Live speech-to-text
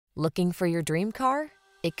Looking for your dream car?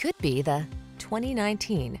 It could be the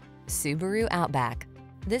 2019 Subaru Outback.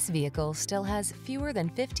 This vehicle still has fewer than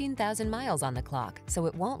 15,000 miles on the clock, so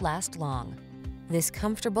it won't last long. This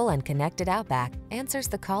comfortable and connected Outback answers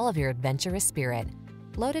the call of your adventurous spirit.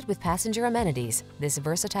 Loaded with passenger amenities, this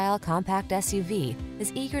versatile compact SUV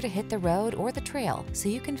is eager to hit the road or the trail so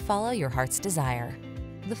you can follow your heart's desire.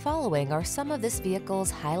 The following are some of this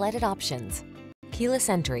vehicle's highlighted options: keyless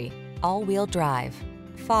entry, all-wheel drive,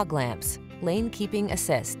 fog lamps, lane keeping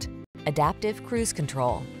assist, adaptive cruise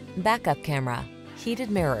control, backup camera,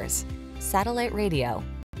 heated mirrors, satellite radio,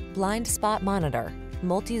 blind spot monitor,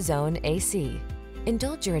 multi-zone AC.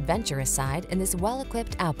 Indulge your adventurous side in this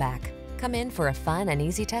well-equipped Outback. Come in for a fun and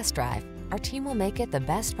easy test drive. Our team will make it the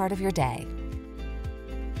best part of your day.